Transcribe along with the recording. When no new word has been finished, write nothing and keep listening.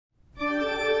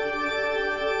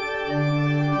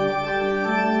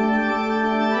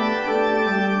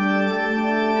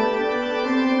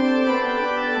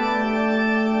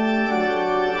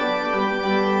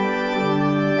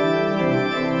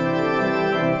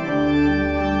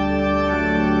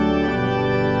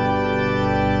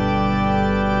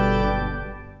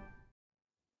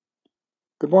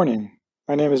morning.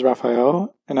 My name is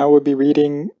Raphael, and I will be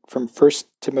reading from 1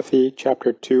 Timothy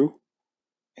chapter 2,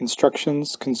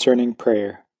 Instructions Concerning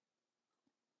Prayer.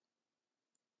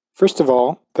 First of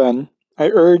all, then,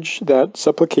 I urge that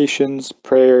supplications,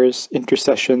 prayers,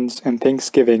 intercessions, and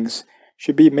thanksgivings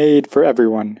should be made for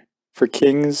everyone, for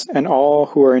kings and all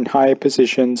who are in high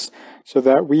positions, so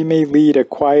that we may lead a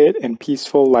quiet and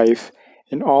peaceful life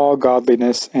in all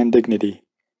godliness and dignity.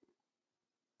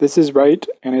 This is right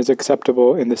and is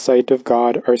acceptable in the sight of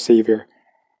God our Savior,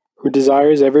 who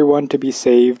desires everyone to be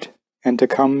saved and to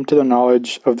come to the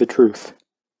knowledge of the truth.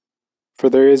 For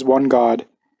there is one God,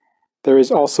 there is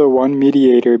also one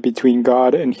mediator between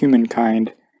God and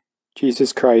humankind,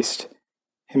 Jesus Christ,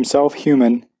 himself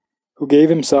human, who gave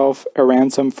himself a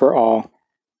ransom for all.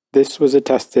 This was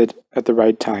attested at the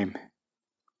right time.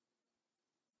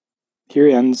 Here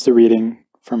ends the reading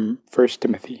from 1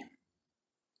 Timothy.